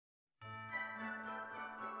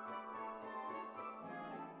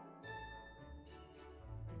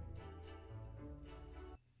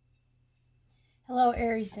Hello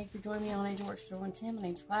Aries, thank you for joining me on Angel Works 110. My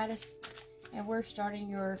name's Gladys, and we're starting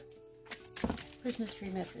your Christmas tree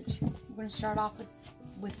message. We're going to start off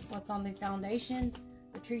with what's on the foundation,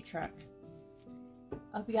 the tree trunk.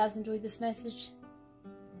 I hope you guys enjoyed this message,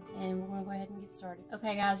 and we're going to go ahead and get started.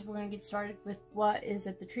 Okay guys, we're going to get started with what is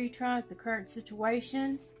at the tree trunk, the current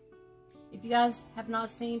situation. If you guys have not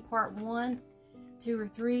seen part 1, 2, or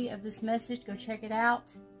 3 of this message, go check it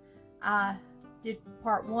out. I did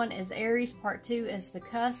part 1 as Aries, part 2 as the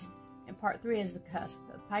CUSP, and part 3 as the CUSP.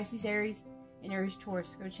 Pisces, Aries, and Aries,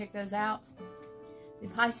 Taurus. Go check those out. The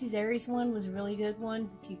Pisces, Aries one was a really good one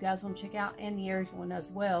if you guys want to check out, and the Aries one as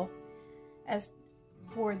well. As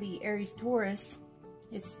for the Aries, Taurus,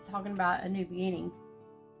 it's talking about a new beginning.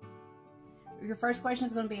 Your first question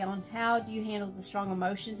is going to be on how do you handle the strong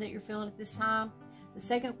emotions that you're feeling at this time. The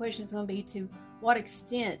second question is going to be to what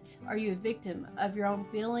extent are you a victim of your own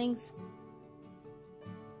feelings.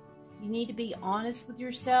 You need to be honest with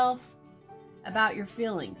yourself about your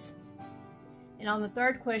feelings. And on the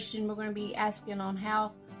third question, we're going to be asking on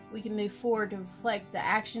how we can move forward to reflect the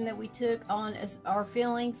action that we took on as our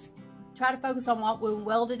feelings. Try to focus on what went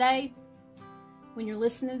well today when you're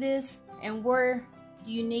listening to this, and where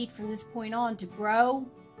do you need from this point on to grow,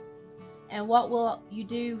 and what will you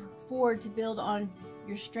do forward to build on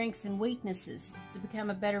your strengths and weaknesses to become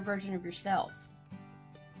a better version of yourself.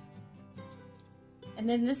 And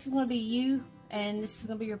then this is going to be you, and this is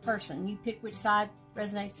going to be your person. You pick which side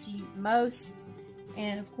resonates to you the most.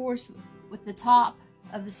 And of course, with the top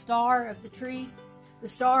of the star of the tree, the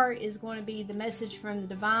star is going to be the message from the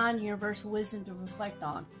divine universal wisdom to reflect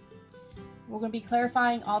on. We're going to be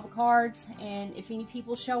clarifying all the cards, and if any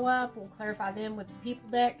people show up, we'll clarify them with the people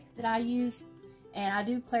deck that I use. And I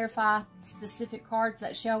do clarify specific cards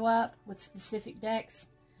that show up with specific decks.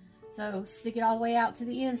 So stick it all the way out to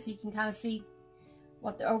the end so you can kind of see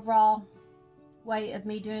what the overall way of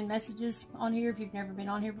me doing messages on here if you've never been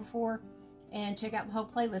on here before. And check out the whole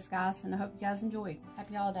playlist, guys, and I hope you guys enjoy.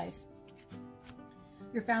 Happy holidays.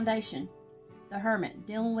 Your foundation, the Hermit,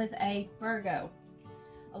 dealing with a Virgo.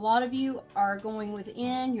 A lot of you are going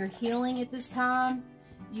within, you're healing at this time.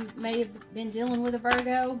 You may have been dealing with a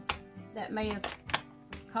Virgo that may have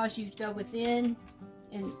caused you to go within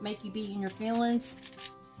and make you be in your feelings.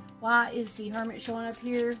 Why is the Hermit showing up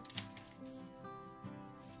here?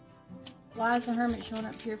 Why is the Hermit showing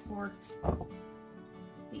up here for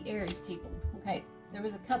the Aries people? Okay, there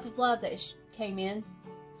was a Cup of Love that came in.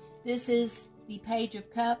 This is the Page of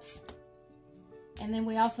Cups. And then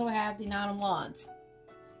we also have the Nine of Wands.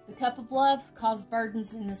 The Cup of Love caused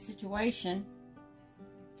burdens in this situation.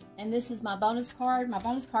 And this is my bonus card. My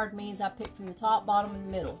bonus card means I pick from the top, bottom, and the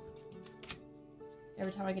middle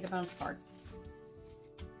every time I get a bonus card.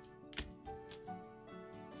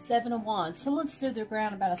 Seven of Wands. Someone stood their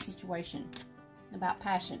ground about a situation, about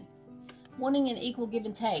passion. Wanting an equal give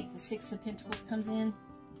and take. The Six of Pentacles comes in.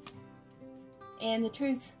 And the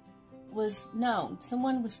truth was known.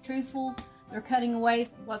 Someone was truthful. They're cutting away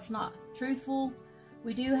what's not truthful.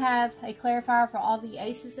 We do have a clarifier for all the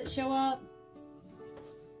aces that show up.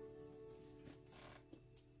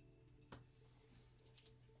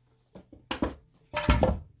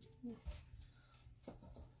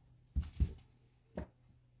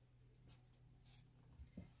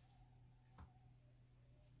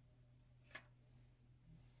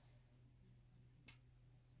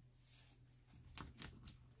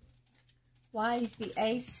 Why is the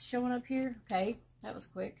ace showing up here? Okay, that was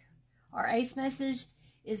quick. Our ace message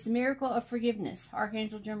is the miracle of forgiveness.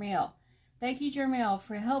 Archangel Jermiel. Thank you, Jermiel,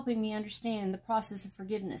 for helping me understand the process of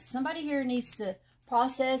forgiveness. Somebody here needs to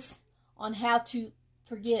process on how to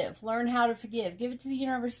forgive. Learn how to forgive. Give it to the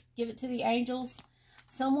universe. Give it to the angels.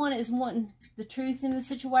 Someone is wanting the truth in the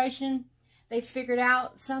situation. They figured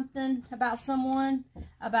out something about someone,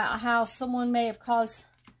 about how someone may have caused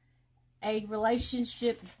a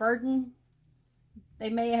relationship burden. They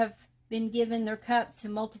may have been given their cup to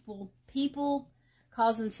multiple people,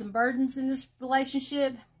 causing some burdens in this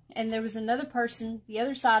relationship. And there was another person. The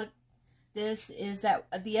other side of this is that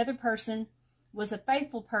the other person was a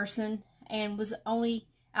faithful person and was only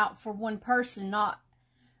out for one person, not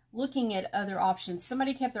looking at other options.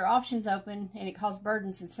 Somebody kept their options open and it caused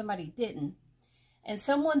burdens, and somebody didn't. And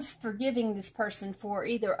someone's forgiving this person for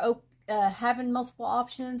either having multiple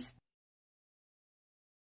options,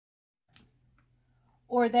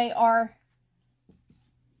 or they are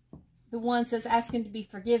the ones that's asking to be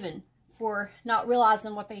forgiven for not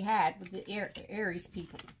realizing what they had with the Aries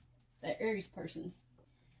people, the Aries person.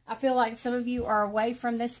 I feel like some of you are away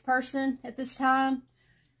from this person at this time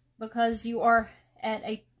because you are at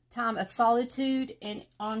a time of solitude and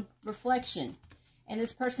on reflection. And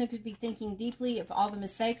this person could be thinking deeply of all the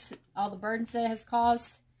mistakes, all the burdens that it has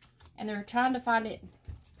caused. And they're trying to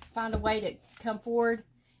find a way to come forward.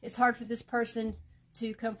 It's hard for this person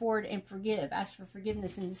to come forward and ask for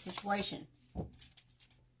forgiveness in this situation.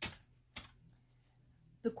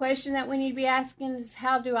 The question that we need to be asking is,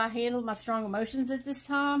 how do I handle my strong emotions at this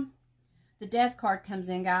time? The Death card comes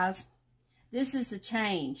in, guys. This is a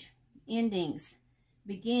change, endings,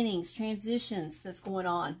 beginnings, transitions that's going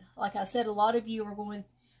on. Like I said, a lot of you are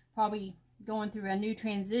probably going through a new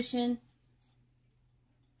transition.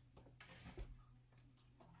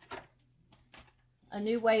 A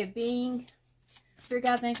new way of being. Spirit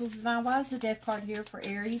guides, angels, divine. Why is the Death card here for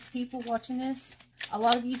Aries people watching this? A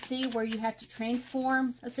lot of you see where you have to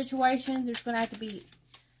transform a situation. There's going to have to be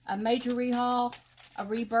a major rehaul, a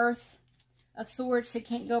rebirth of sorts. It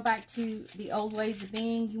can't go back to the old ways of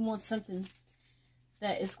being. You want something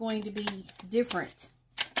that is going to be different.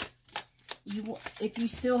 If you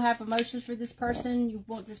still have emotions for this person, you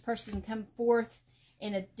want this person to come forth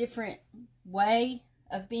in a different way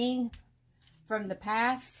of being from the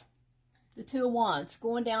past. The Two of Wands,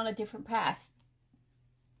 going down a different path.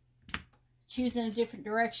 Choosing a different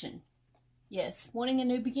direction. Yes, wanting a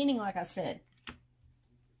new beginning, like I said.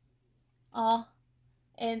 And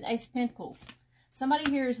Ace of Pentacles. Somebody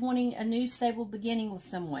here is wanting a new stable beginning with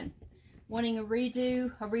someone. Wanting a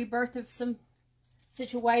redo, a rebirth of some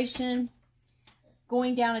situation.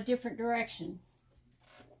 Going down a different direction.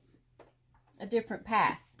 A different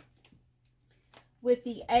path. With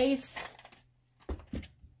the Ace.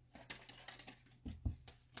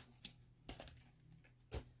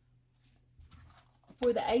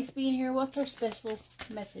 For the Ace being here, what's our special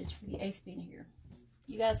message for the Ace being here?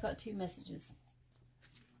 You guys got two messages.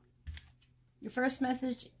 Your first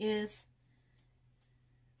message is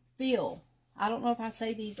feel. I don't know if I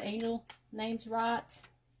say these angel names right.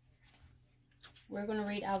 We're going to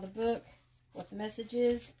read out of the book what the message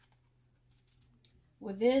is.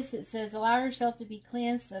 With this, it says, allow yourself to be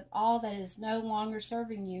cleansed of all that is no longer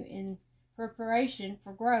serving you in preparation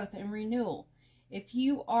for growth and renewal. If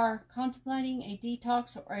you are contemplating a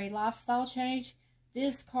detox or a lifestyle change,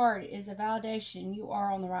 this card is a validation you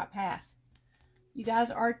are on the right path. You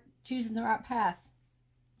guys are choosing the right path,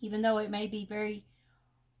 even though it may be very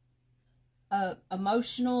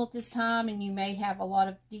emotional at this time, and you may have a lot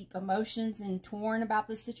of deep emotions and torn about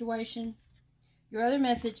this situation. Your other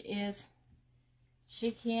message is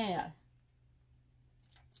Shekinah,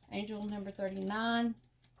 angel number 39.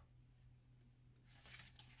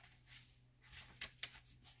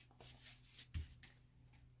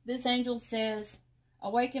 This angel says,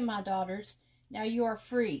 awaken my daughters, now you are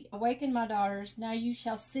free. Awaken my daughters, now you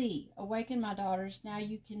shall see. Awaken my daughters, now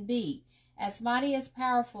you can be. As mighty, as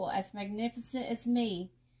powerful, as magnificent as me,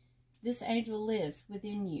 this angel lives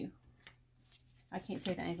within you. I can't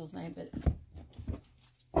say the angel's name,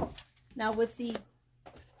 but... Now with the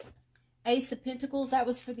Ace of Pentacles, that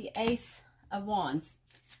was for the Ace of Wands.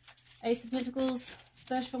 Ace of Pentacles,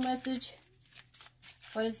 special message.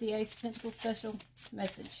 What is the Ace of Pentacles special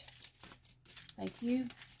message? Thank you.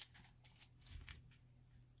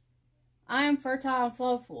 I am fertile and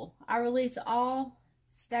flowful. I release all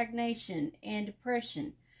stagnation and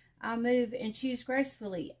depression. I move and choose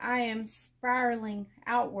gracefully. I am spiraling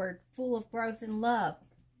outward, full of growth and love.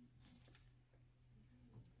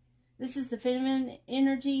 This is the feminine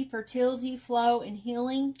energy, fertility, flow, and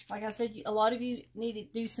healing. Like I said, a lot of you need to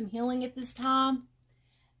do some healing at this time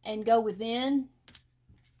and go within.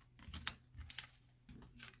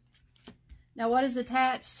 Now, what is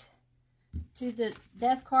attached to the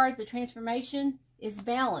Death card, the transformation, is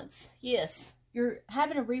balance. Yes, you're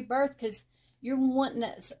having a rebirth because you're wanting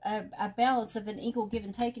a balance of an equal give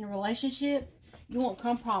and take in a relationship. You want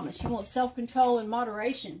compromise. You want self-control and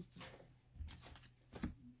moderation.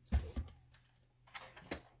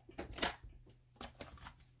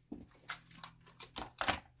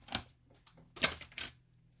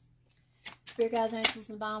 Spirit guides, angels,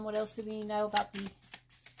 and divine. What else do we know about the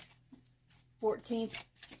 14th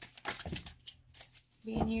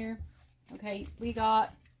being here? Okay, we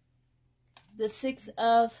got the Six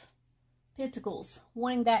of Pentacles,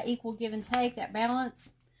 wanting that equal give and take, that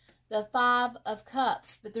balance. The Five of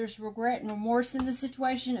Cups, but there's regret and remorse in the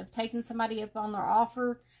situation of taking somebody up on their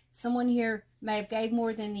offer. Someone here may have gave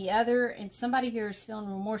more than the other, and somebody here is feeling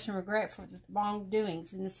remorse and regret for the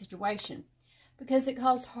wrongdoings in this situation because it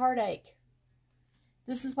caused heartache.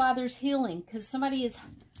 This is why there's healing, because somebody is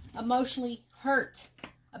emotionally hurt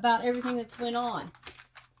about everything that's went on.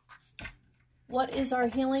 What is our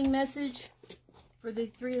healing message for the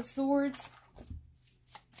Three of Swords?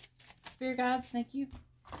 Spirit guides, thank you.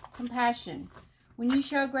 Compassion. When you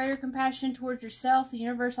show greater compassion towards yourself, the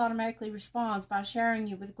universe automatically responds by showering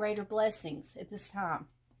you with greater blessings at this time.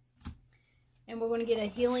 And we're going to get a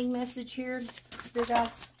healing message here, Spirit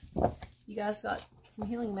guides. You guys got some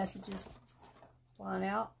healing messages flying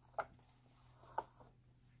out.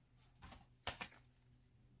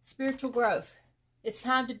 Spiritual growth. It's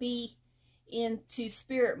time to be into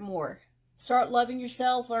spirit more. Start loving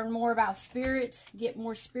yourself, learn more about spirit, get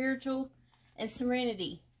more spiritual, and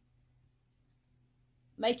serenity.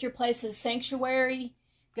 Make your place a sanctuary.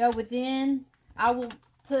 Go within. I will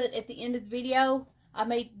put at the end of the video, I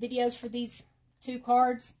made videos for these 2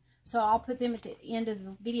 cards, so I'll put them at the end of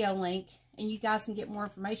the video link, and you guys can get more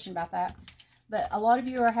information about that. But a lot of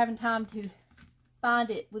you are having time to find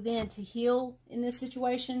it within to heal in this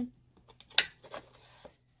situation.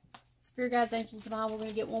 Spirit guides, angels, divine, we're going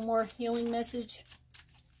to get one more healing message.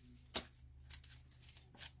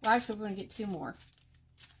 Well, actually, we're going to get 2 more.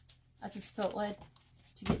 I just felt led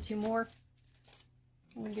to get 2 more.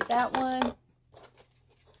 I'm going to get that one.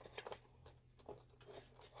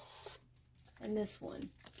 And this one.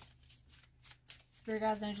 Spirit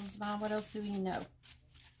guides, angels, divine, what else do we know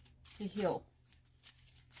to heal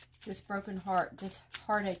this broken heart, this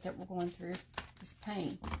heartache that we're going through, this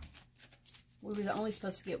pain? We were only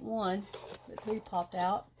supposed to get 1, but 3 popped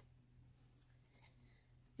out.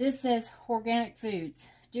 This says organic foods.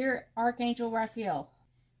 Dear Archangel Raphael,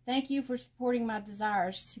 thank you for supporting my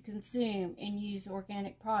desires to consume and use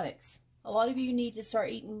organic products. A lot of you need to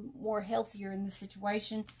start eating more healthier in this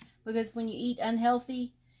situation, because when you eat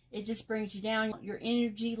unhealthy, it just brings you down. Your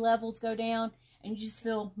energy levels go down, and you just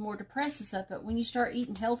feel more depressed and stuff. But when you start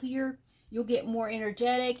eating healthier, you'll get more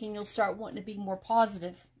energetic, and you'll start wanting to be more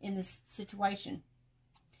positive in this situation.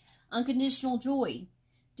 Unconditional joy.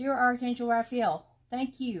 Dear Archangel Raphael,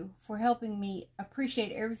 thank you for helping me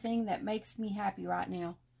appreciate everything that makes me happy right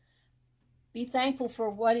now. Be thankful for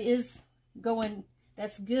what is going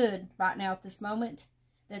that's good right now at this moment,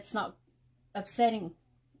 that's not upsetting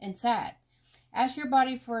and sad. Ask your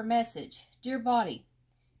body for a message. Dear body,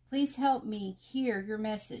 please help me hear your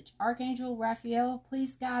message. Archangel Raphael,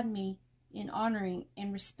 please guide me in honoring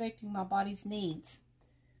and respecting my body's needs.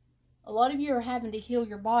 A lot of you are having to heal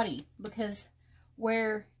your body, because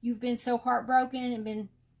where you've been so heartbroken and been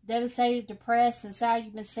devastated, depressed, and sad,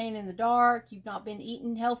 you've been staying in the dark, you've not been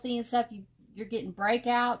eating healthy and stuff, you're getting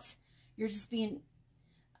breakouts, you're just being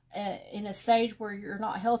in a stage where you're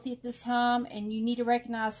not healthy at this time, and you need to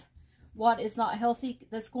recognize what is not healthy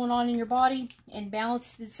that's going on in your body and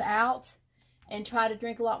balance this out, and try to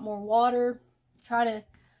drink a lot more water. Try to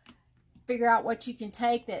figure out what you can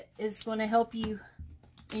take that is going to help you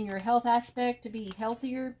in your health aspect to be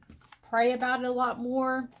healthier. Pray about it a lot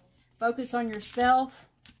more. Focus on yourself.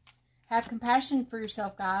 Have compassion for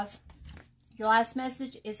yourself, guys. Your last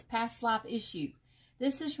message is past life issue.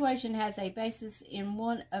 This situation has a basis in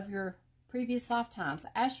one of your previous lifetimes.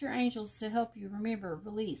 Ask your angels to help you remember,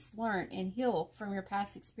 release, learn, and heal from your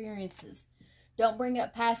past experiences. Don't bring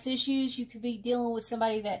up past issues. You could be dealing with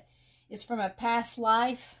somebody that is from a past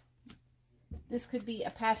life. This could be a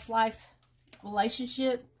past life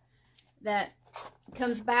relationship that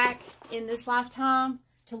comes back in this lifetime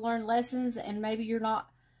to learn lessons, and maybe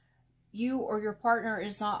you or your partner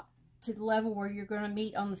is not to the level where you're going to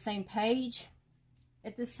meet on the same page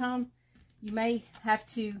at this time. You may have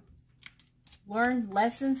to learn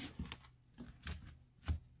lessons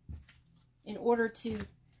in order to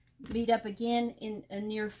meet up again in a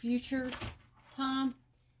near future time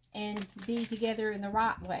and be together in the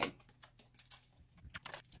right way.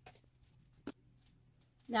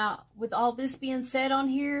 Now, with all this being said on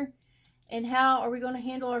here, and how are we going to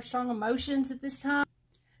handle our strong emotions at this time?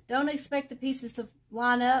 Don't expect the pieces to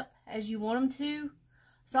line up as you want them to.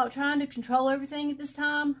 Stop trying to control everything at this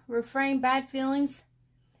time. Reframe bad feelings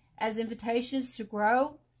as invitations to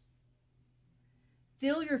grow.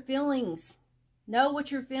 Feel your feelings. Know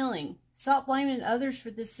what you're feeling. Stop blaming others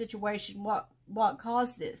for this situation, what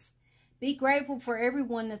caused this. Be grateful for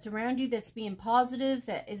everyone that's around you, that's being positive,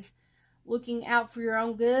 that is looking out for your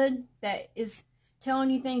own good, that is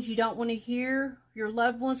telling you things you don't want to hear. Your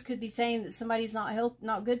loved ones could be saying that somebody's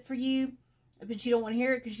not good for you, but you don't want to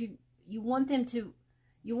hear it because you want them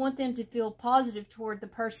to feel positive toward the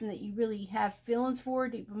person that you really have feelings for,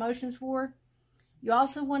 deep emotions for. You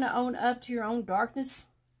also want to own up to your own darkness.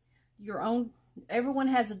 Everyone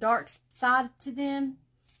has a dark side to them,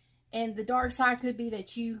 and the dark side could be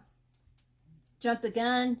that you jump the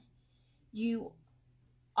gun, you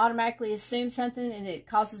automatically assume something and it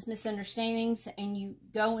causes misunderstandings, and you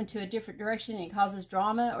go into a different direction and it causes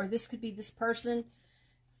drama. Or this could be this person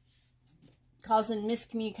causing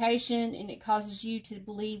miscommunication and it causes you to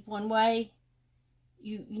believe one way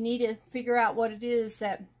You need to figure out what it is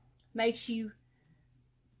that makes you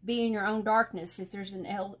be in your own darkness. If there's an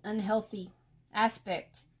unhealthy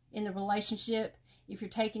aspect in the relationship, if you're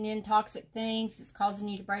taking in toxic things that's causing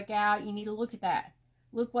you to break out, you need to look at that.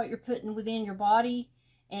 Look what you're putting within your body,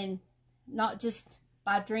 and not just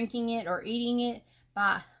by drinking it or eating it,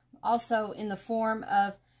 by also in the form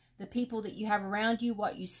of the people that you have around you,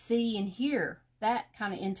 what you see and hear, that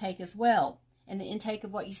kind of intake as well, and the intake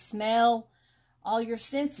of what you smell, all your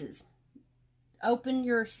senses. Open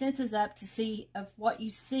your senses up to see of what you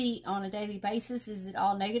see on a daily basis. Is it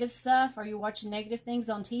all negative stuff? Are you watching negative things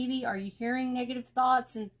on TV? Are you hearing negative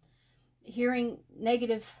thoughts and hearing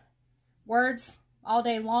negative words all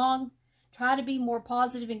day long? Try to be more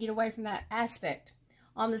positive and get away from that aspect.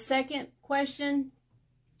 On the second question,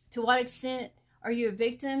 to what extent are you a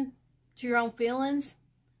victim to your own feelings?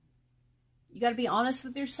 You got to be honest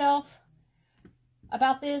with yourself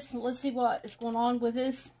about this. Let's see what is going on with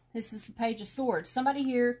this. This is the Page of Swords. Somebody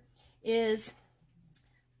here is,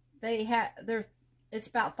 it's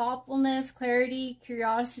about thoughtfulness, clarity,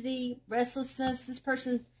 curiosity, restlessness. This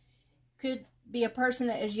person could be a person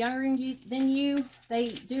that is younger than you. They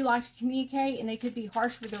do like to communicate, and they could be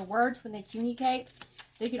harsh with their words when they communicate.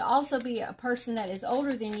 They could also be a person that is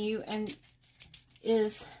older than you and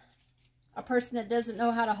is a person that doesn't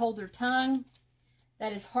know how to hold their tongue,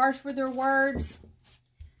 that is harsh with their words,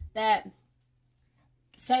 that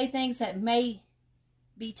say things that may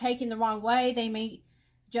be taken the wrong way. They may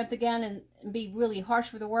jump the gun and be really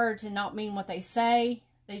harsh with the words and not mean what they say.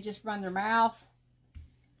 They just run their mouth.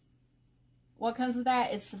 What comes with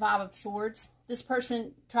that is the Five of Swords. This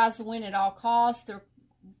person tries to win at all costs. They're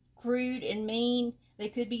crude and mean. They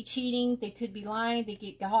could be cheating. They could be lying. They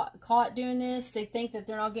get caught doing this. They think that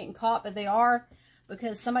they're not getting caught, but they are,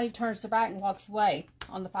 because somebody turns their back and walks away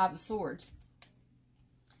on the Five of Swords.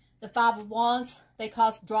 The Five of Wands, they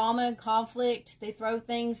cause drama and conflict. They throw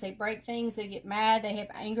things. They break things. They get mad. They have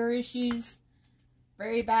anger issues.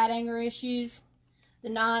 Very bad anger issues. The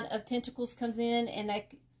Nine of Pentacles comes in, and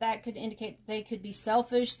that could indicate that they could be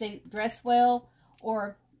selfish. They dress well,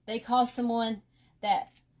 or they cause someone that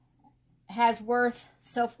has worth,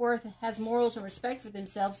 self-worth, has morals and respect for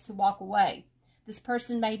themselves to walk away. This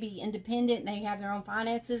person may be independent, and they have their own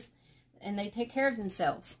finances, and they take care of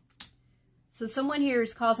themselves. So someone here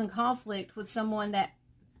is causing conflict with someone that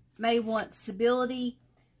may want stability,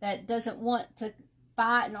 that doesn't want to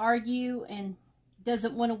fight and argue, and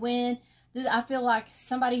doesn't want to win. I feel like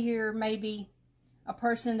somebody here may be a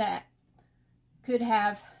person that could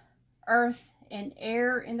have earth and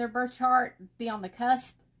air in their birth chart, be on the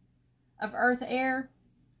cusp of earth, air.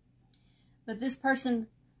 But this person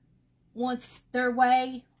wants their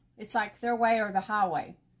way. It's like their way or the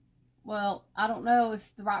highway. Well, I don't know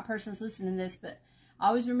if the right person's listening to this, but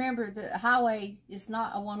always remember that the highway is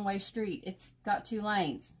not a one-way street. It's got two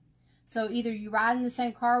lanes. So either you ride in the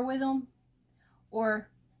same car with them, or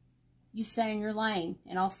you stay in your lane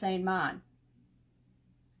and I'll stay in mine.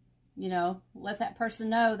 You know, let that person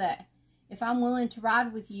know that if I'm willing to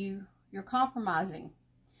ride with you, you're compromising.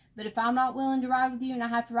 But if I'm not willing to ride with you and I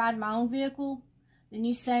have to ride in my own vehicle, then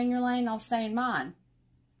you stay in your lane, I'll stay in mine.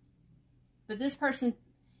 But this person,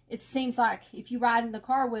 it seems like if you ride in the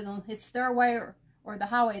car with them, it's their way or the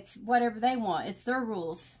highway. It's whatever they want. It's their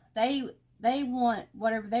rules. They want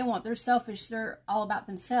whatever they want. They're selfish. They're all about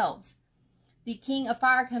themselves. The King of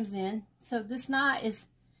Fire comes in. So this knight is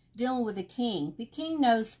dealing with the king. The king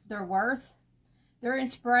knows their worth. They're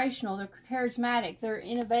inspirational. They're charismatic. They're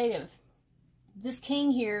innovative. This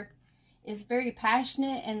king here is very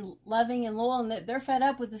passionate and loving and loyal, and they're fed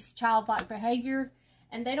up with this childlike behavior,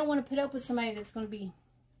 and they don't want to put up with somebody that's going to be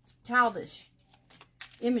childish,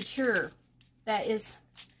 immature, that is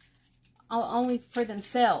only for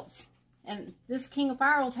themselves. And this King of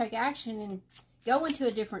Fire will take action and go into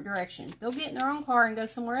a different direction. They'll get in their own car and go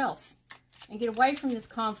somewhere else and get away from this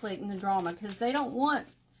conflict and the drama, because they don't want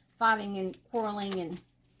fighting and quarreling and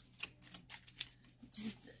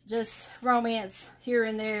just romance here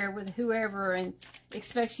and there with whoever and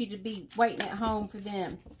expects you to be waiting at home for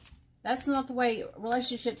them. That's not the way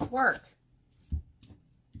relationships work.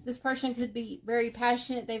 This person could be very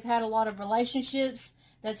passionate. They've had a lot of relationships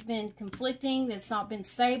that's been conflicting, that's not been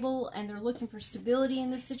stable, and they're looking for stability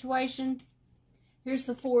in this situation. Here's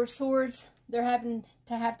the Four of Swords. They're having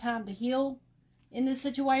to have time to heal in this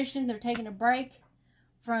situation. They're taking a break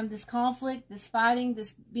from this conflict, this fighting,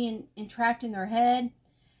 this being entrapped in their head.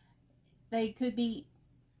 They could be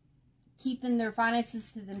keeping their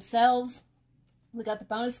finances to themselves. We got the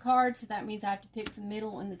bonus card, so that means I have to pick from the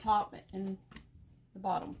middle and the top and the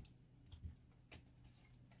bottom.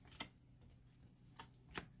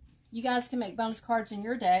 you guys can make bonus cards in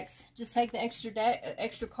your decks. Just take the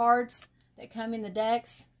extra cards that come in the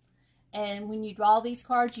decks, and when you draw these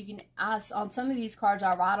cards, you can ask on some of these cards.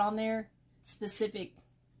 I write on there specific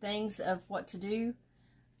things of what to do.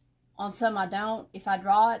 On some I don't. If I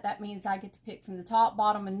draw it, that means I get to pick from the top,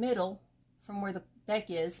 bottom, and middle from where the deck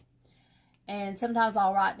is. And sometimes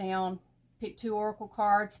I'll write down, pick 2 oracle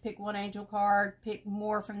cards, pick 1 angel card, pick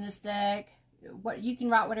more from this deck. What you can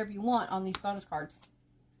write whatever you want on these bonus cards.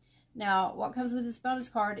 Now, what comes with this bonus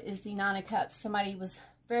card is the 9 of Cups. Somebody was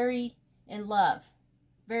very in love,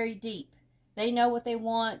 very deep. They know what they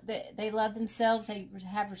want. They love themselves. They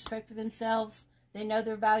have respect for themselves. They know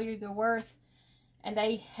their value, their worth. And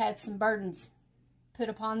they had some burdens put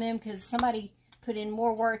upon them because somebody put in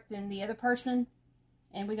more work than the other person.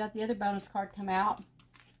 And we got the other bonus card come out.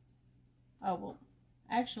 Oh, well,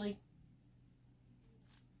 actually,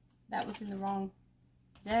 that was in the wrong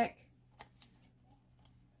deck.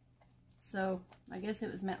 So, I guess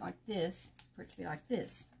it was meant like this, for it to be like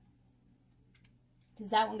this.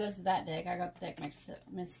 Because that one goes to that deck. I got the deck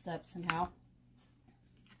mixed up somehow.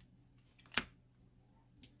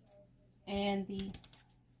 And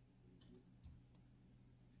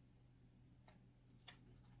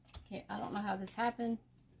okay, I don't know how this happened.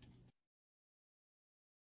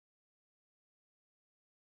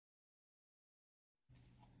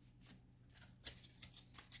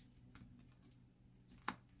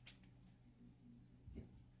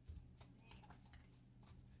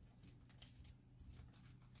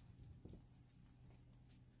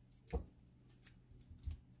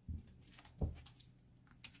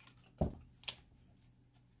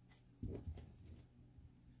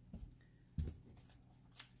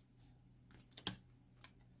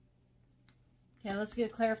 Okay, let's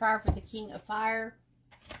get a clarifier for the King of Fire.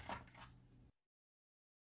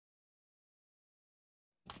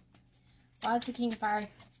 Why is the King of Fire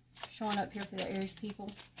showing up here for the Aries people?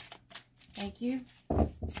 Thank you.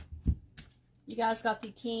 You guys got the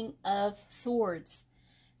King of Swords.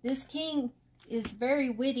 This king is very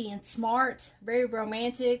witty and smart, very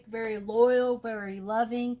romantic, very loyal, very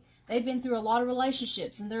loving. They've been through a lot of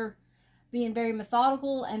relationships, and they're being very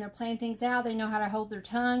methodical, and they're planning things out. They know how to hold their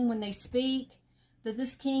tongue when they speak. But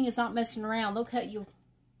this king is not messing around. They'll cut you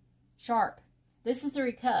sharp. This is 3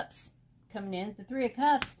 of Cups coming in. The 3 of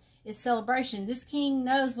Cups is celebration. This king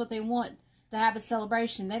knows what they want to have a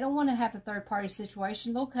celebration. They don't want to have a third-party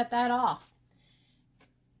situation. They'll cut that off.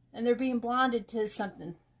 And they're being blinded to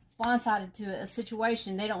something. Blindsided to a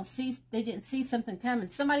situation. They didn't see something coming.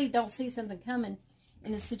 Somebody don't see something coming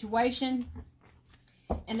in a situation,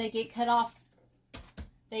 and they get cut off.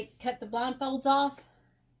 They cut the blindfolds off.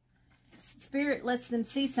 Spirit lets them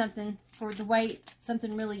see something for the way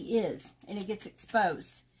something really is, and it gets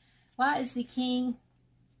exposed. Why is the king...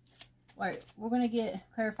 Wait, we're going to get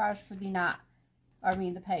clarifiers for the knight.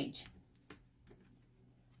 The page.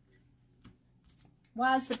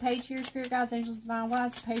 Why is the page here, Spirit Guides, Angels, Divine? Why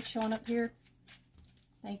is the page showing up here?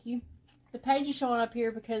 Thank you. The page is showing up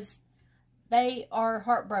here because they are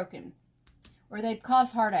heartbroken, or they've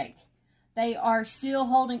caused heartache. They are still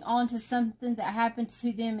holding on to something that happened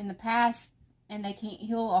to them in the past, and they can't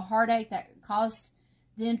heal a heartache that caused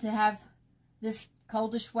them to have this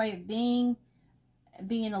coldish way of being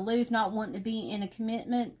aloof, not wanting to be in a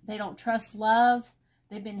commitment. They don't trust love.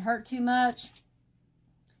 They've been hurt too much.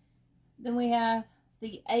 Then we have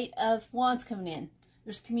the 8 of Wands coming in.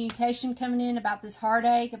 There's communication coming in about this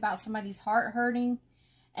heartache, about somebody's heart hurting,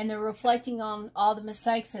 and they're reflecting on all the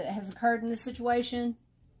mistakes that has occurred in this situation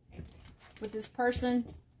with this person.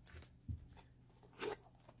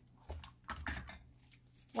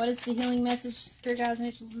 What is the healing message, Spirit Guides,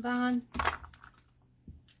 Angels, and Divine?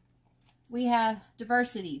 We have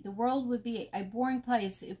diversity. The world would be a boring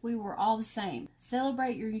place if we were all the same.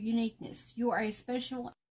 Celebrate your uniqueness. You are a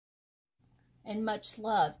special and much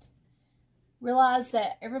loved. Realize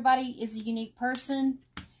that everybody is a unique person,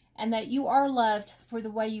 and that you are loved for the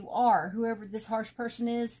way you are. Whoever this harsh person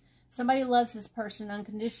is, somebody loves this person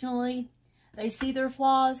unconditionally. They see their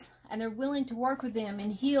flaws, and they're willing to work with them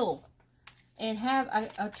and heal and have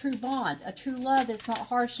a true bond, a true love that's not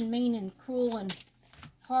harsh and mean and cruel and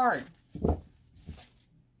hard.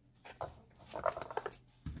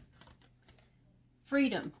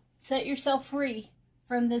 Freedom. Set yourself free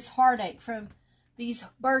from this heartache, from these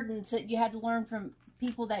burdens that you had to learn from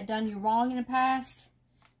people that done you wrong in the past.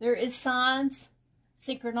 There is signs,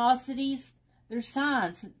 synchronicities. There's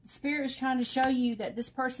signs. Spirit is trying to show you that this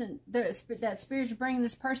person, that Spirit is bringing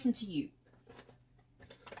this person to you.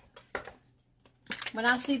 When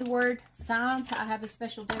I see the word signs, I have a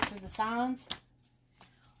special deck for the signs.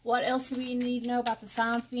 What else do we need to know about the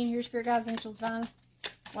signs being here, Spirit Guides, Angels, Divine?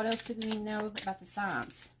 What else do we need to know about the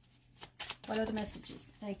signs? What other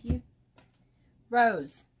messages? Thank you.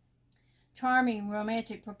 Rose. Charming,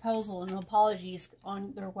 romantic proposal and apologies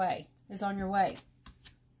on their way. Is on your way.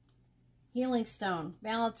 Healing stone.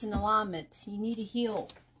 Balance and alignment. You need to heal.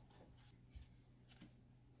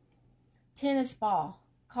 Tennis ball.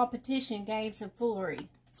 Competition, games, and foolery.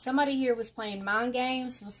 Somebody here was playing mind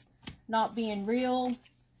games, was not being real.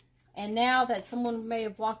 And now that someone may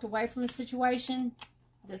have walked away from the situation,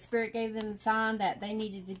 the Spirit gave them the sign that they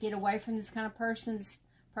needed to get away from this kind of person, this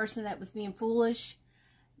person that was being foolish.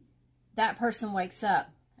 That person wakes up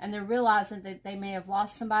and they're realizing that they may have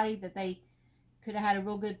lost somebody that they could have had a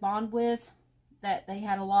real good bond with, that they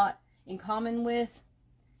had a lot in common with.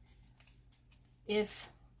 If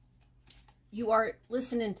you are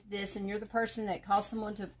listening to this and you're the person that caused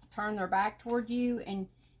someone to turn their back toward you and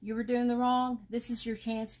you were doing the wrong, this is your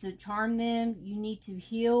chance to charm them. You need to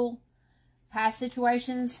heal past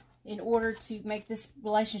situations in order to make this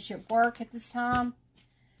relationship work at this time.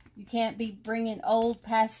 You can't be bringing old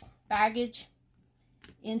past baggage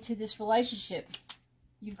into this relationship.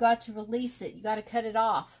 You've got to release it. You got to cut it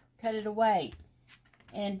off, cut it away,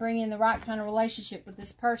 and bring in the right kind of relationship with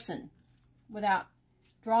this person without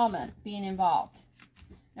drama being involved.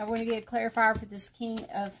 Now we're going to get a clarifier for this King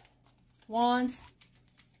of Wands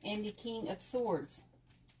and the King of Swords.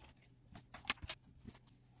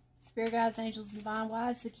 Spirit guides, angels, and divine.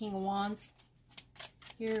 Why is the King of Wands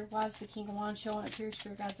here? Why is the King of Wands showing up here?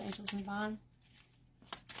 Spirit guides, angels, and divine.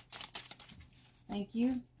 Thank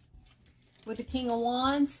you. With the King of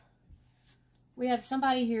Wands, we have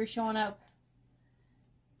somebody here showing up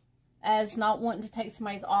as not wanting to take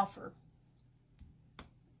somebody's offer.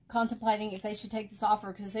 Contemplating if they should take this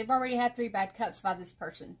offer because they've already had 3 bad cups by this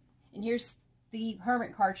person. And here's the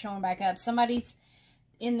Hermit card showing back up. Somebody's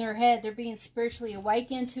in their head, they're being spiritually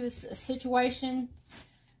awakened to a situation,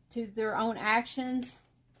 to their own actions.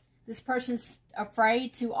 This person's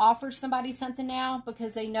afraid to offer somebody something now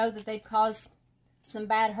because they know that they've caused some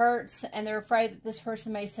bad hurts and they're afraid that this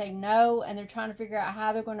person may say no, and they're trying to figure out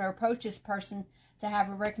how they're going to approach this person to have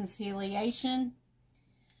a reconciliation.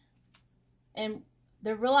 And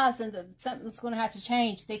they're realizing that something's going to have to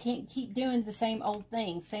change. They can't keep doing the same old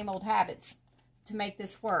things, same old habits to make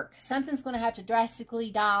this work. Something's going to have to drastically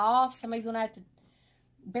die off. Somebody's going to have to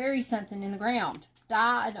bury something in the ground,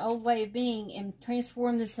 die an old way of being, and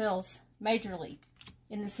transform themselves majorly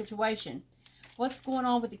in this situation. What's going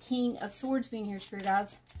on with the King of Swords being here, Spirit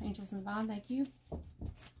guides, angels, and divine? Thank you.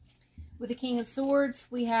 With the King of Swords,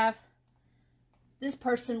 we have this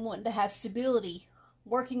person wanting to have stability,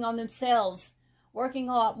 working on themselves, working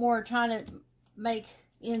a lot more, trying to make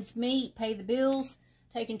ends meet, pay the bills,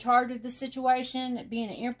 taking charge of the situation, being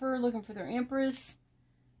an emperor, looking for their empress,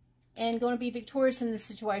 and going to be victorious in this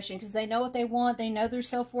situation because they know what they want, they know their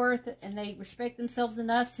self-worth, and they respect themselves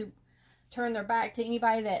enough to turn their back to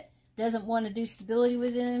anybody that doesn't want to do stability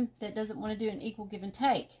with them, that doesn't want to do an equal give and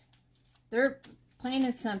take. They're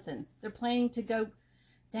planning something. They're planning to go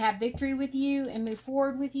to have victory with you and move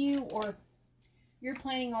forward with you, or you're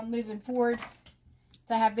planning on moving forward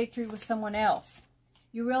to have victory with someone else.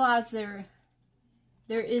 You realize there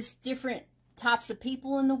is different types of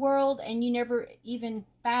people in the world, and you never even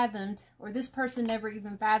fathomed, or this person never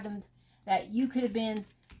even fathomed, that you could have been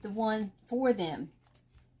the one for them.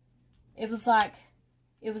 It was like,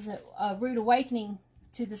 it was a rude awakening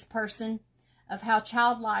to this person of how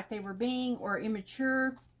childlike they were being, or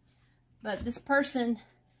immature. But this person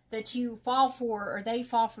that you fall for, or they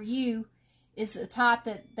fall for you, is a type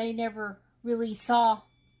that they never really saw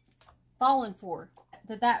falling for.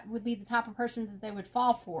 That would be the type of person that they would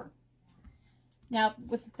fall for. Now,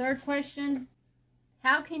 with the third question,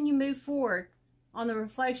 how can you move forward on the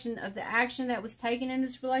reflection of the action that was taken in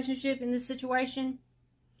this relationship, in this situation?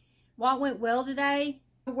 What went well today?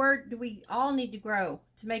 Where do we all need to grow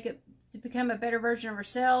to make it, to become a better version of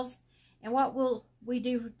ourselves? And what will we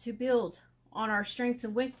do to build on our strengths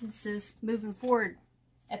and weaknesses moving forward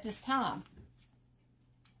at this time?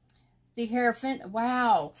 The Hierophant,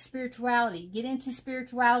 wow, spirituality. Get into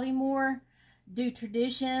spirituality more. Do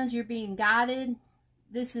traditions. You're being guided.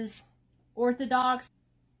 This is orthodox.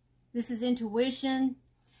 This is intuition.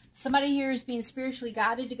 Somebody here is being spiritually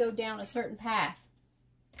guided to go down a certain path,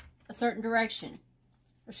 a certain direction,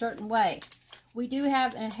 a certain way. We do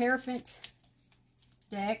have a Hierophant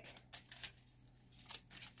deck,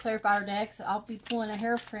 clarifier deck, so I'll be pulling a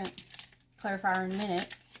Hierophant clarifier in a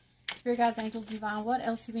minute. Spirit guides, angels, and divine. What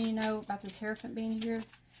else do we know about this Hierophant being here?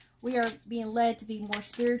 We are being led to be more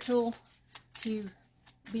spiritual, to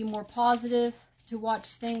be more positive, to watch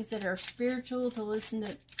things that are spiritual, to listen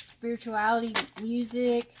to spirituality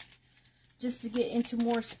music, just to get into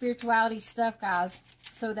more spirituality stuff, guys,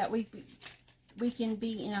 so that we can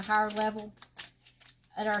be in a higher level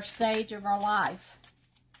at our stage of our life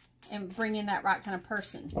and bring in that right kind of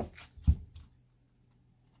person.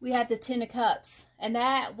 We have the Ten of Cups, and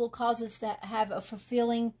that will cause us to have a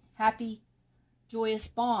fulfilling, happy, joyous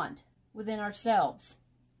bond within ourselves.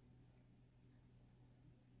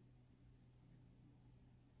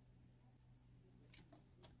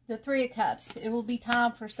 The Three of Cups, it will be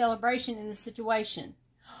time for celebration in the situation.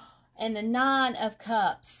 And the Nine of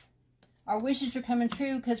Cups, our wishes are coming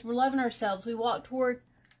true because we're loving ourselves. We walk toward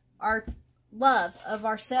our love of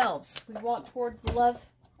ourselves. We walk toward the love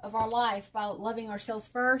of our life by loving ourselves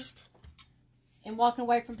first and walking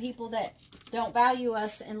away from people that don't value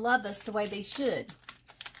us and love us the way they should.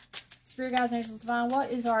 Spirit guides, angels, divine,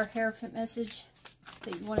 what is our Hierophant message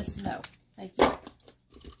that you want us to know? Thank you.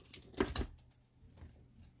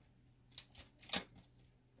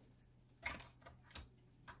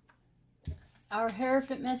 Our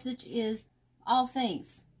Hierophant message is, all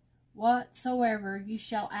things whatsoever you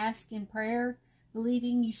shall ask in prayer,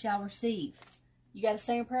 believing you shall receive. You got to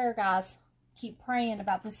say a prayer, guys. Keep praying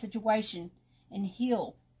about this situation and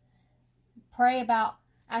heal. Pray about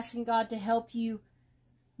asking God to help you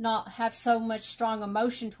not have so much strong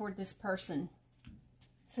emotion toward this person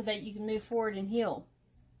so that you can move forward and heal.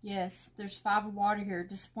 Yes, there's 5 of water here.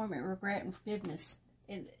 Disappointment, regret, and forgiveness.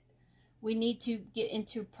 We need to get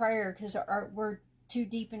into prayer because we're too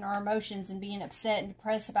deep in our emotions and being upset and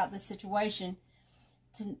depressed about this situation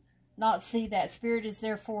to not see that Spirit is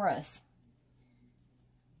there for us.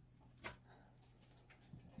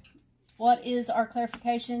 What is our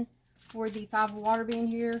clarification for the 5 of water being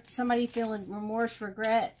here? Somebody feeling remorse,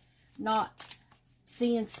 regret, not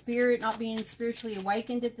seeing Spirit, not being spiritually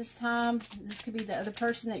awakened at this time. This could be the other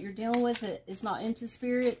person that you're dealing with that is not into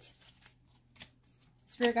Spirit.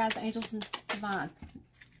 Spirit guides, angels, and divine.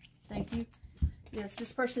 Thank you. Yes,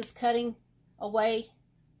 this person is cutting away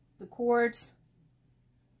the cords,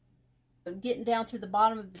 getting down to the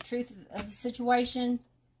bottom of the truth of the situation.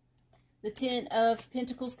 The 10 of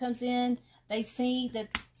Pentacles comes in. They see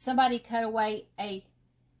that somebody cut away a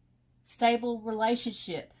stable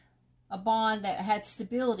relationship, a bond that had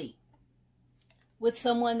stability with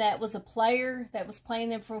someone that was a player, that was playing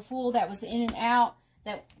them for a fool, that was in and out,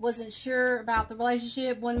 that wasn't sure about the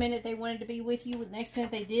relationship. One minute they wanted to be with you, the next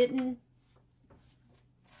minute they didn't.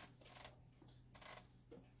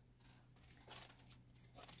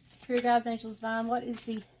 Spirit guides, angels, divine, what is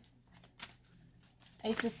the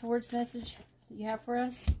Ace of Swords message that you have for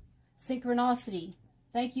us? Synchronicity.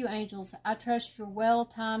 Thank you, angels. I trust your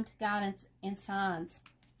well-timed guidance and signs.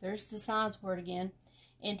 There's the signs word again.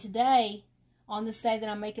 And today, on this day that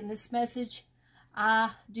I'm making this message,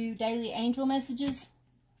 I do daily angel messages,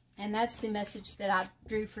 and that's the message that I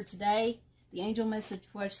drew for today. The angel message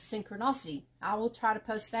was synchronicity. I will try to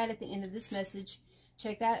post that at the end of this message.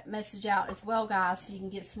 Check that message out as well, guys, so you can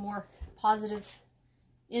get some more positive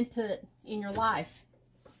input in your life.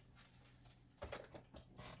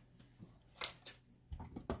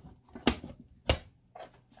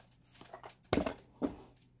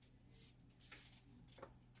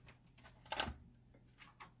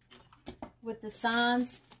 With the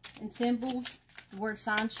signs and symbols, the word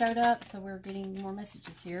sign showed up, so we're getting more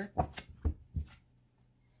messages here.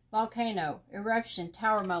 Volcano, eruption,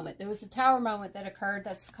 tower moment. There was a tower moment that occurred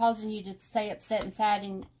that's causing you to stay upset and sad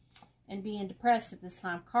and being depressed at this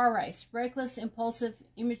time. Car race, reckless, impulsive,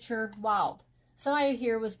 immature, wild. Somebody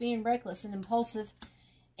here was being reckless and impulsive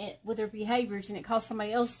with their behaviors, and it caused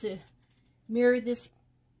somebody else to mirror this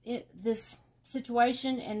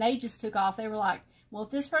situation, and they just took off. They were like, well, if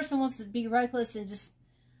this person wants to be reckless and just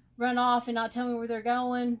run off and not tell me where they're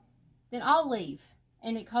going, then I'll leave.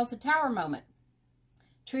 And it caused a tower moment.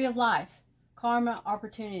 Tree of life, karma,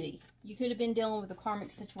 opportunity. You could have been dealing with a karmic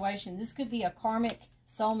situation. This could be a karmic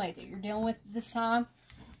soulmate that you're dealing with this time.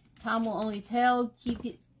 Time will only tell.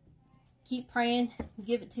 Keep praying.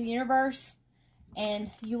 Give it to the universe, and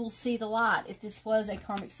you will see the light if this was a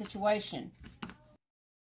karmic situation.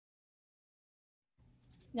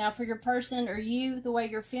 Now, for your person or you, the way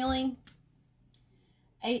you're feeling,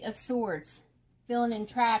 8 of Swords, feeling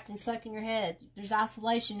entrapped and stuck in your head. There's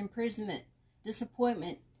isolation, imprisonment,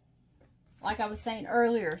 disappointment. Like I was saying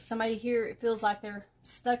earlier, somebody here, it feels like they're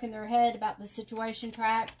stuck in their head about the situation,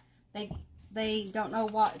 trapped. They don't know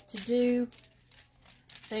what to do.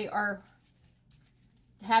 They are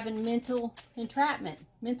having mental entrapment,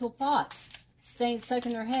 mental thoughts, staying stuck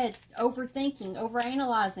in their head, overthinking,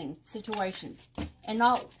 overanalyzing situations, and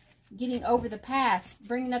not getting over the past,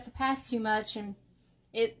 bringing up the past too much. And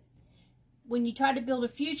when you try to build a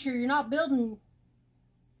future, you're not building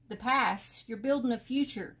the past. You're building a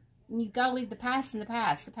future. And you've got to leave the past in the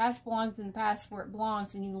past. The past belongs in the past where it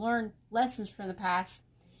belongs. And you learn lessons from the past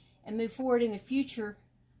and move forward in the future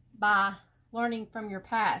by learning from your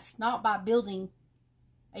past, not by building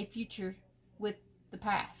a future with the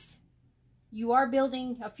past. You are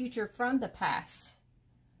building a future from the past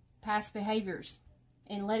behaviors,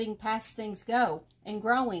 and letting past things go, and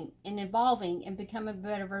growing and evolving and becoming a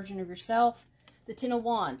better version of yourself. The Ten of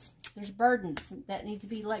Wands, there's burdens that need to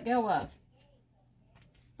be let go of.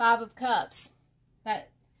 Five of Cups,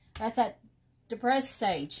 that's that depressed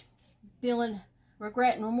stage, feeling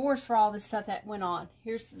regret and remorse for all this stuff that went on.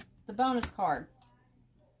 Here's the bonus card.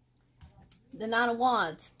 The Nine of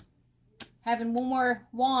Wands, having one more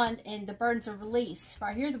wand and the burdens are released.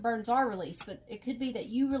 Right here, the burdens are released, but it could be that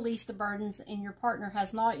you release the burdens and your partner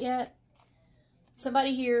has not yet.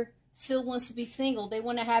 Somebody here still wants to be single. They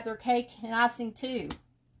want to have their cake and icing too.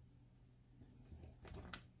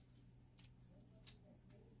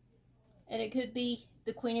 And it could be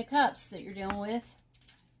the Queen of Cups that you're dealing with.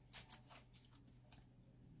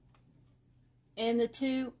 And the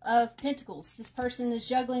Two of Pentacles. This person is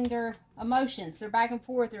juggling their emotions. They're back and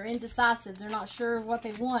forth. They're indecisive. They're not sure what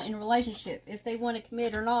they want in a relationship. If they want to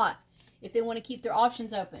commit or not. If they want to keep their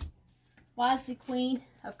options open. Why is the Queen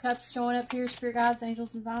of Cups showing up here? Spirit guides,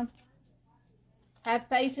 angels, and divine. Have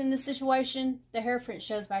faith in the situation. The Hierophant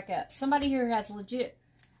shows back up. Somebody here has legit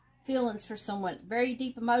feelings for someone. Very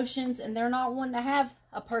deep emotions. And they're not wanting to have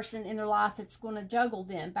a person in their life that's going to juggle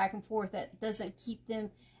them back and forth. That doesn't keep them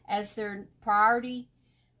as their priority,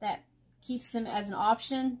 that keeps them as an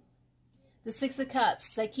option. The Six of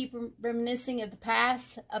Cups, they keep reminiscing of the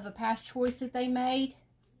past, of a past choice that they made,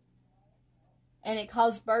 and it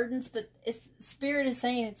caused burdens, but Spirit is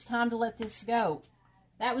saying it's time to let this go.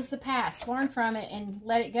 That was the past. Learn from it and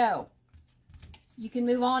let it go. You can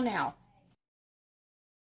move on now.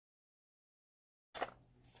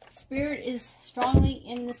 Spirit is strongly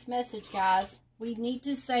in this message, guys. We need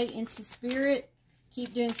to stay into Spirit.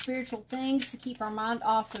 Keep doing spiritual things to keep our mind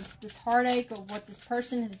off of this heartache of what this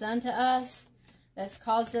person has done to us. That's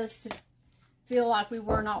caused us to feel like we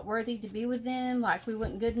were not worthy to be with them, like we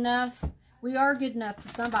weren't good enough. We are good enough for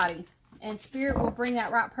somebody. And Spirit will bring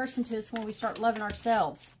that right person to us when we start loving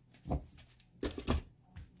ourselves.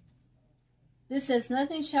 This says,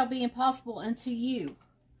 nothing shall be impossible unto you.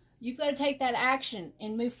 You've got to take that action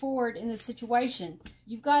and move forward in the situation.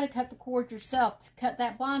 You've got to cut the cord yourself, to cut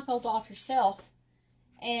that blindfold off yourself.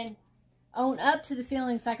 And own up to the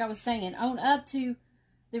feelings, like I was saying. Own up to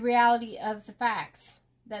the reality of the facts.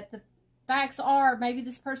 That the facts are, maybe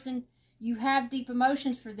this person, you have deep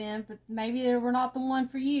emotions for them, but maybe they were not the one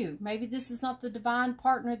for you. Maybe this is not the divine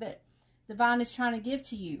partner that divine is trying to give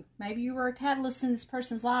to you. Maybe you were a catalyst in this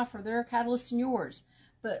person's life, or they're a catalyst in yours.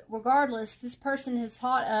 But regardless, this person has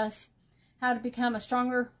taught us how to become a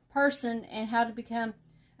stronger person and how to become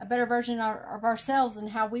a better version of ourselves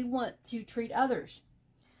and how we want to treat others.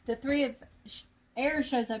 The Three of Aries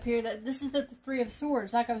shows up here. That this is the Three of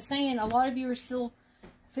Swords. Like I was saying, a lot of you are still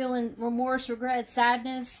feeling remorse, regret,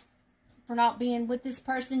 sadness for not being with this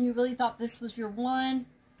person. You really thought this was your one.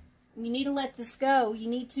 You need to let this go. You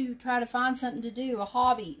need to try to find something to do, a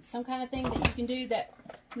hobby, some kind of thing that you can do that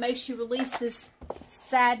makes you release this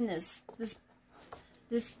sadness,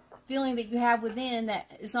 this feeling that you have within that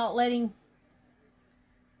is not letting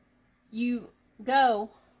you go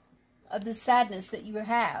of the sadness that you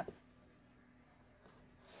have.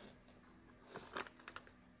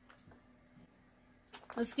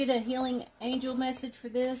 Let's get a healing angel message for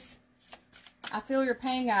this. I feel your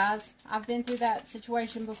pain, guys. I've been through that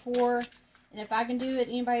situation before. And if I can do it,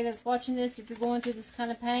 anybody that's watching this, if you're going through this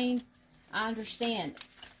kind of pain, I understand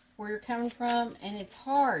where you're coming from. And it's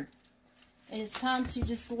hard. And it's time to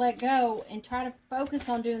just let go and try to focus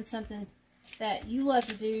on doing something that you love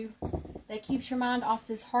to do that keeps your mind off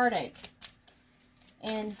this heartache.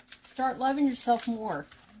 And start loving yourself more.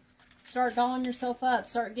 Start dolling yourself up.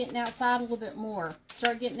 Start getting outside a little bit more.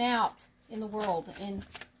 Start getting out in the world and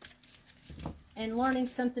learning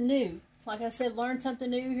something new. Like I said, learn something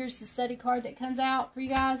new. Here's the study card that comes out for you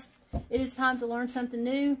guys. It is time to learn something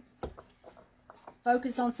new.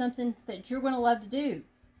 Focus on something that you're going to love to do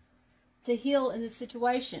to heal in this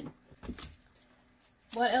situation.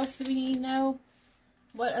 What else do we need to know?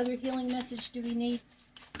 What other healing message do we need?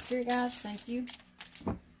 Spirit guys, thank you.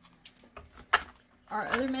 Our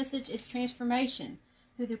other message is transformation.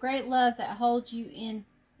 Through the great love that holds you in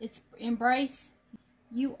its embrace,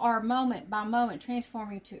 you are moment by moment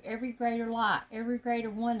transforming to every greater light, every greater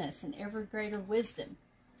oneness, and every greater wisdom.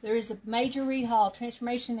 There is a major rehaul,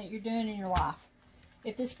 transformation that you're doing in your life.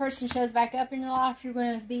 If this person shows back up in your life, you're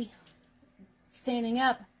going to be standing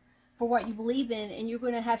up for what you believe in, and you're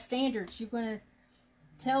going to have standards. You're going to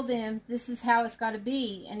tell them this is how it's got to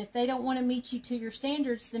be. And if they don't want to meet you to your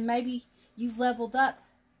standards, then maybe you've leveled up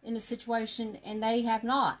in a situation and they have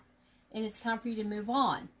not. And it's time for you to move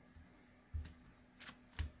on.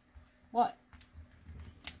 What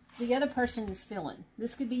the other person is feeling.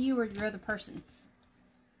 This could be you or your other person.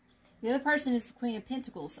 The other person is the Queen of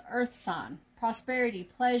Pentacles, earth sign, prosperity,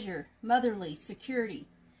 pleasure, motherly, security.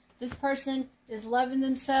 This person is loving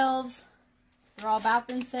themselves. They're all about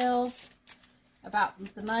themselves, about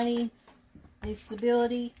the money, the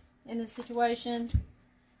stability in the situation.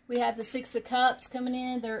 We have the Six of Cups coming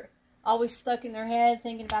in. They're always stuck in their head,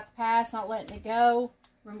 thinking about the past, not letting it go,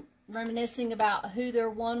 reminiscing about who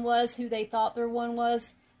their one was, who they thought their one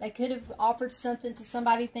was. They could have offered something to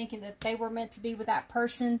somebody thinking that they were meant to be with that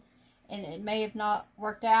person, and it may have not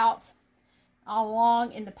worked out. All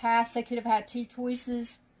along in the past, they could have had two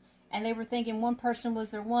choices, and they were thinking one person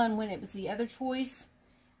was their one when it was the other choice,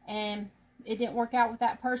 and it didn't work out with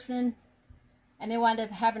that person, and they wound up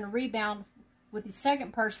having a rebound with the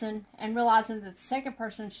second person and realizing that the second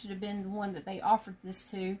person should have been the one that they offered this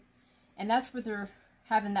to. And that's where they're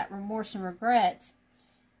having that remorse and regret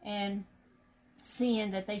and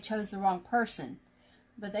seeing that they chose the wrong person.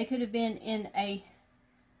 But they could have been in a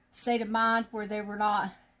state of mind where they were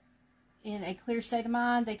not in a clear state of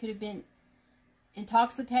mind. They could have been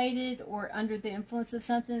intoxicated or under the influence of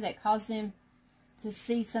something that caused them to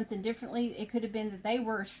see something differently. It could have been that they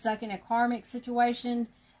were stuck in a karmic situation,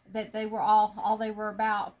 that they were all they were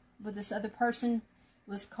about with this other person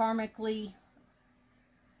was karmically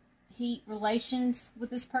heat relations with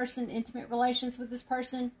this person, intimate relations with this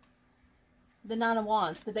person. The Nine of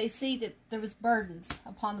Wands. But they see that there was burdens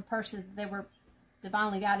upon the person that they were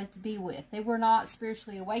divinely guided to be with. They were not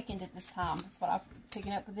spiritually awakened at this time. That's what I'm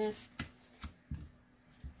picking up with this.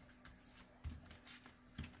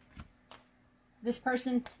 This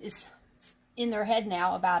person is in their head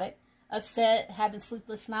now about it. Upset, having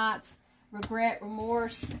sleepless nights, regret,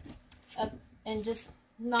 remorse, and just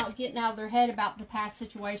not getting out of their head about the past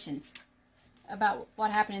situations, about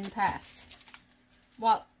what happened in the past,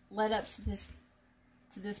 what led up to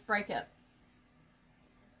this breakup.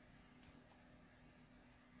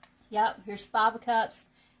 Yep, here's Five of Cups,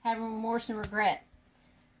 having remorse and regret,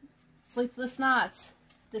 sleepless nights,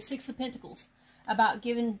 the Six of Pentacles, about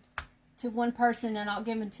giving to one person and not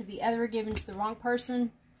giving to the other, giving to the wrong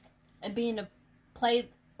person, and being played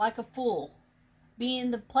like a fool, being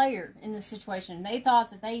the player in this situation. They thought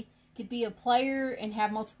that they could be a player and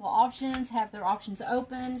have multiple options, have their options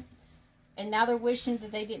open, and now they're wishing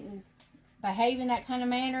that they didn't behave in that kind of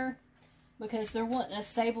manner because they're wanting a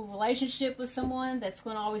stable relationship with someone that's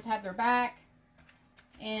going to always have their back,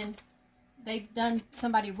 and they've done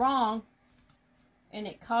somebody wrong, and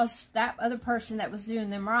it caused that other person that was doing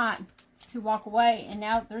them right to walk away, and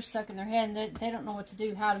now they're stuck in their head and they don't know what to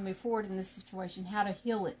do, how to move forward in this situation, how to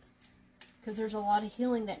heal it, because there's a lot of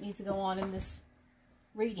healing that needs to go on in this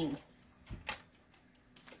reading.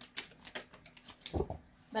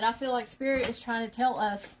 But I feel like Spirit is trying to tell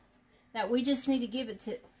us that we just need to give it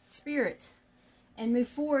to Spirit and move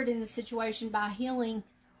forward in the situation by healing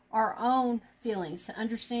our own feelings,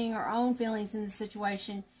 understanding our own feelings in the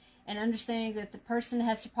situation, and understanding that the person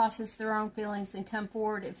has to process their own feelings and come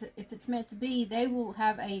forward. If it's meant to be, they will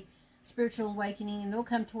have a spiritual awakening and they'll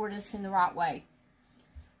come toward us in the right way.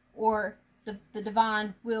 Or the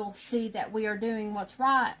divine will see that we are doing what's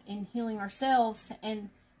right in healing ourselves, and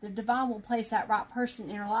the divine will place that right person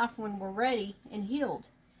in our life when we're ready and healed.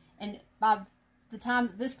 And by the time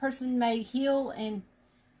that this person may heal and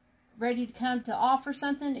ready to come to offer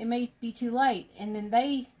something, it may be too late. And then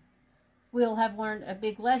they will have learned a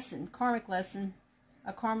big lesson, karmic lesson,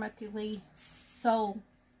 a karmically soul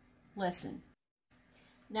lesson.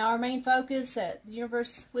 Now our main focus at the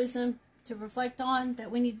universe wisdom to reflect on, that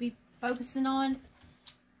we need to be focusing on,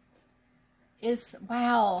 is,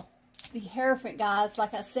 wow, the Hierophant, guys.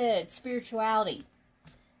 Like I said, spirituality,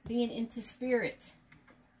 being into spirit.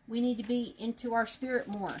 We need to be into our spirit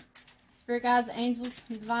more. Spirit guides, angels,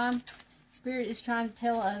 and divine. Spirit is trying to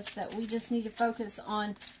tell us that we just need to focus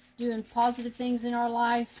on doing positive things in our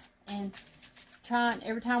life, and trying,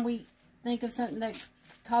 every time we think of something that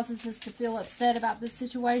causes us to feel upset about this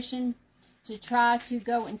situation, to try to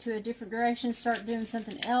go into a different direction, start doing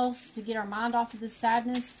something else to get our mind off of this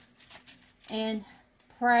sadness, and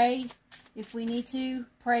pray if we need to,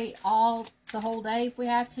 pray the whole day if we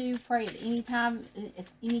have to, pray at any time, at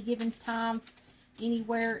any given time,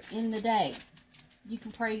 anywhere in the day. You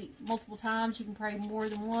can pray multiple times, you can pray more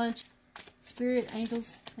than once. Spirit,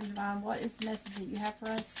 angels, and divine, what is the message that you have for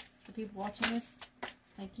us, the people watching this?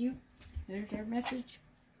 Thank you. There's your message.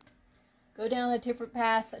 Go down a different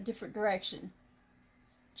path, a different direction.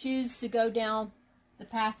 Choose to go down the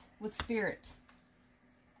path with spirit.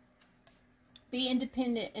 Be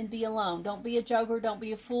independent and be alone. Don't be a joker. Don't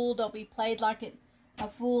be a fool. Don't be played like a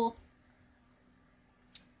fool.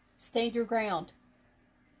 Stand your ground.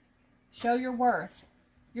 Show your worth.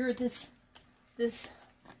 You're this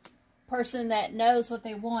person that knows what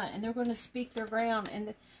they want, and they're going to speak their ground,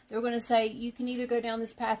 and they're going to say, you can either go down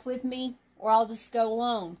this path with me, or I'll just go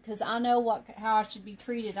alone, because I know how I should be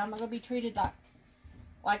treated. I'm not going to be treated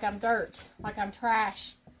like I'm dirt, like I'm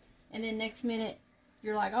trash. And then next minute,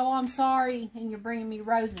 you're like, oh, I'm sorry, and you're bringing me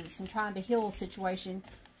roses and trying to heal a situation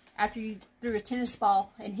after you threw a tennis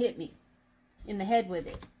ball and hit me in the head with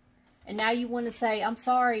it. And now you want to say, I'm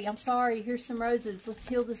sorry, here's some roses, let's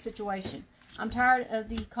heal the situation. I'm tired of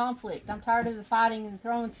the conflict. I'm tired of the fighting and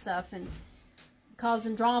throwing stuff and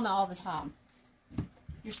causing drama all the time.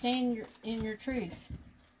 You're standing in your truth,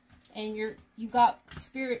 and you got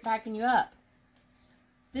spirit backing you up.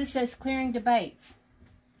 This says clearing debates.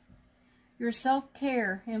 Your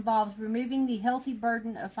self-care involves removing the healthy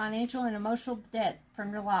burden of financial and emotional debt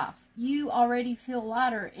from your life. You already feel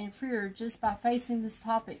lighter and freer just by facing this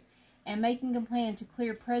topic and making a plan to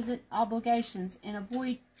clear present obligations and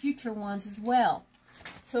avoid future ones as well.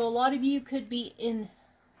 So a lot of you could be in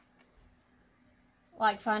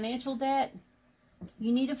like financial debt.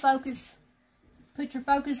 You need to put your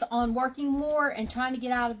focus on working more and trying to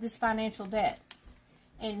get out of this financial debt.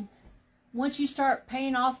 And once you start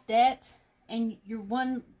paying off debt and you're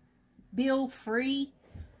one bill free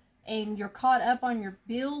and you're caught up on your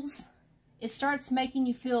bills, it starts making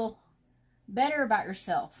you feel better about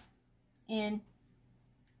yourself and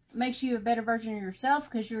makes you a better version of yourself,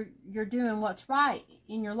 because you're doing what's right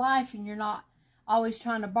in your life, and you're not always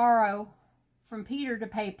trying to borrow from Peter to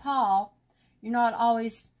pay Paul. You're not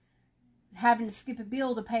always having to skip a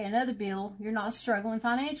bill to pay another bill. You're not struggling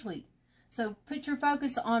financially. So put your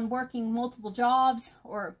focus on working multiple jobs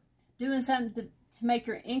or doing something to make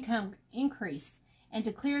your income increase and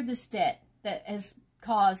to clear this debt that is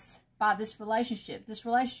caused by this relationship. This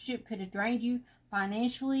relationship could have drained you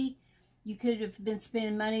financially. You could have been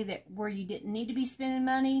spending money where you didn't need to be spending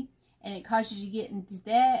money, and it causes you to get into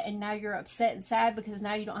debt, and now you're upset and sad because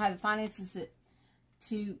now you don't have the finances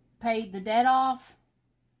to pay the debt off.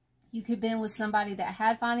 You could have been with somebody that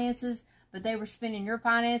had finances, but they were spending your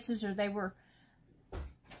finances, or they were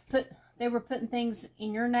putting things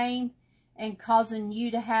in your name and causing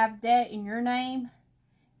you to have debt in your name.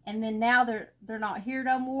 And then now they're not here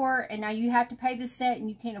no more, and now you have to pay this debt and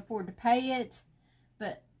you can't afford to pay it.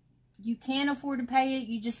 But you can afford to pay it.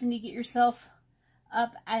 You just need to get yourself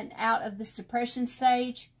up and out of this depression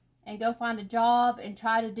stage and go find a job and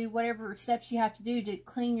try to do whatever steps you have to do to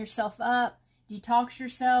clean yourself up, detox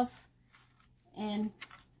yourself. And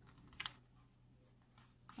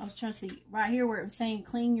I was trying to see right here where it was saying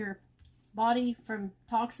clean your body from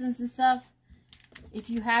toxins and stuff. If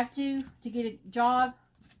you have to get a job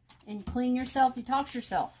and clean yourself, detox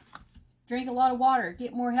yourself, drink a lot of water,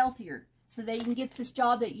 get more healthier so that you can get this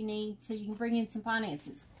job that you need so you can bring in some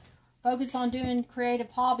finances. Focus on doing creative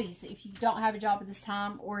hobbies if you don't have a job at this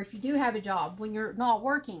time, or if you do have a job, when you're not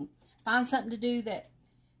working, find something to do that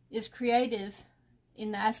is creative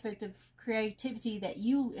in the aspect of creativity that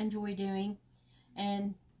you enjoy doing,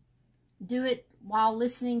 and do it while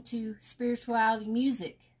listening to spirituality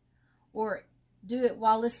music, or do it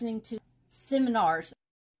while listening to seminars,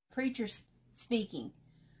 preachers speaking,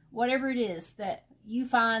 whatever it is that you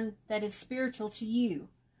find that is spiritual to you.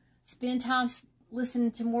 Spend time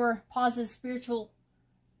listening to more positive spiritual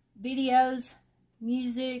videos,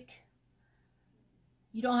 music.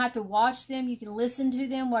 You don't have to watch them. You can listen to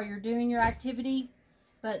them while you're doing your activity,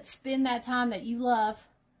 but spend that time that you love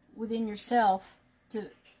within yourself to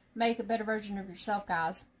make a better version of yourself,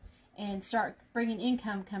 guys, and start bringing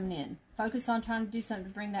income coming in. Focus on trying to do something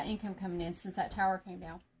to bring that income coming in since that tower came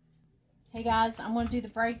down. Hey guys, I'm going to do the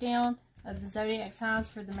breakdown of the zodiac signs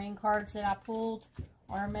for the main cards that I pulled,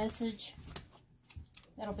 or a message.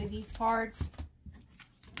 That'll be these cards.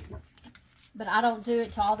 But I don't do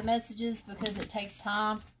it to all the messages because it takes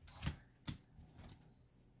time.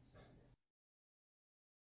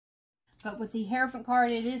 But with the Hierophant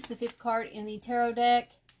card, it is the 5th card in the tarot deck,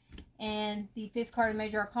 and the 5th card in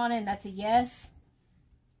Major Arcana, and that's a yes.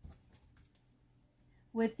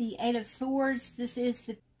 With the 8 of Swords, this is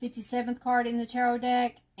the 57th card in the tarot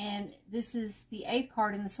deck, and this is the 8th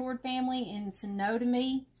card in the Sword family, and it's a no to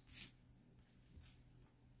me.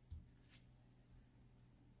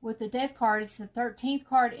 With the Death card, it's the 13th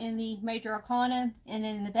card in the Major Arcana, and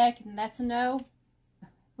in the deck, and that's a no.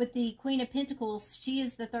 With the Queen of Pentacles, she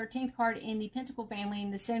is the 13th card in the Pentacle family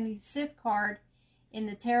and the 76th card in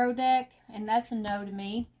the Tarot deck, and that's a no to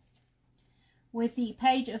me. With the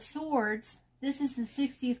Page of Swords, this is the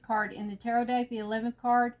 60th card in the Tarot deck, the 11th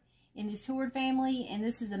card in the Sword family, and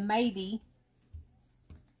this is a maybe.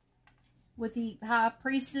 With the High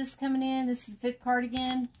Priestess coming in, this is the 5th card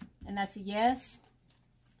again, and that's a yes.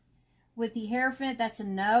 With the Hierophant, that's a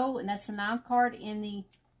no, and that's the 9th card in the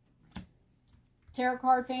Tarot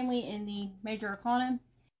card family in the Major Arcana.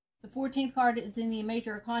 The 14th card is in the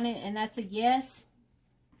Major Arcana, and that's a yes.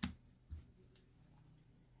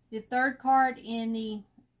 The 3rd card in the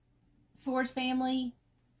Swords family,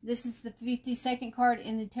 this is the 52nd card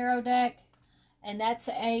in the Tarot deck, and that's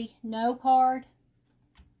a no card.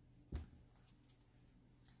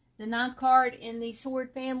 The 9th card in the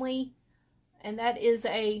Sword family, and that is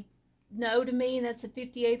a no to me, and that's the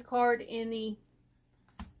 58th card in the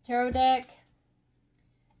Tarot deck.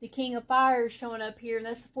 The King of Fire is showing up here, and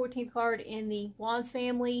that's the 14th card in the Wands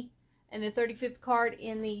family, and the 35th card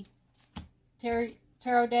in the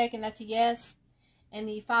Tarot deck, and that's a yes. And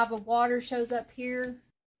the Five of Water shows up here.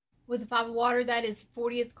 With the Five of Water, that is the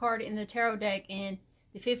 40th card in the Tarot deck, and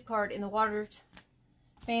the 5th card in the Water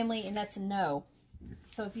family, and that's a no.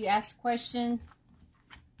 So if you ask a question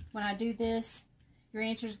when I do this, your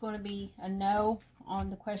answer is going to be a no on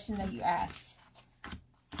the question that you asked.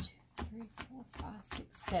 2, 3, 4, 5, 6,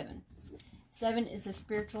 7. 7 is a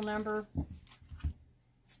spiritual number.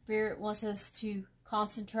 Spirit wants us to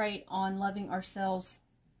concentrate on loving ourselves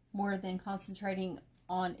more than concentrating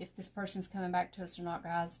on if this person's coming back to us or not,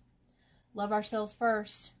 guys. Love ourselves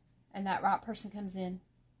first, and that right person comes in.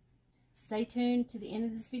 Stay tuned to the end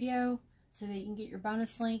of this video so that you can get your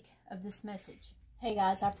bonus link of this message. Hey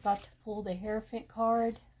guys, I forgot to pull the Hierophant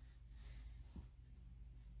card.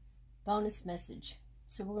 Bonus message.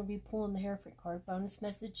 So we're going to be pulling the Hierophant card. Bonus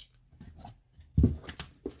message.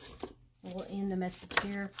 We'll end the message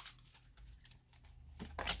here.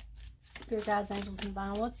 Spirit guides, angels, and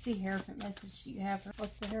divine. What's the Hierophant message you have?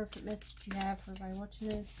 What's the Hierophant message you have for everybody watching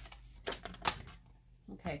this?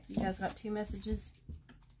 Okay, you guys got 2 messages.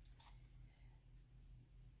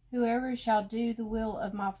 Whoever shall do the will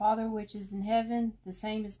of my Father which is in heaven, the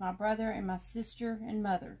same is my brother and my sister and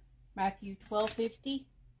mother. Matthew 12:50.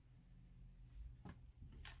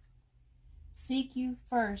 Seek you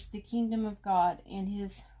first the kingdom of God and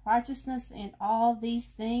his righteousness, and all these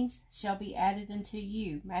things shall be added unto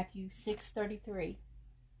you. Matthew 6:33.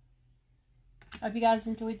 I hope you guys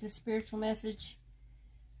enjoyed this spiritual message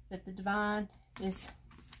that the divine is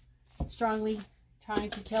strongly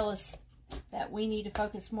trying to tell us that we need to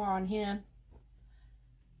focus more on him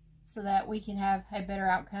so that we can have a better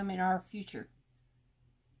outcome in our future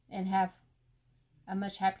and have a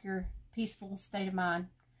much happier, peaceful state of mind.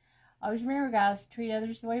 Always remember, guys, treat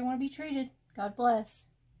others the way you want to be treated. God bless.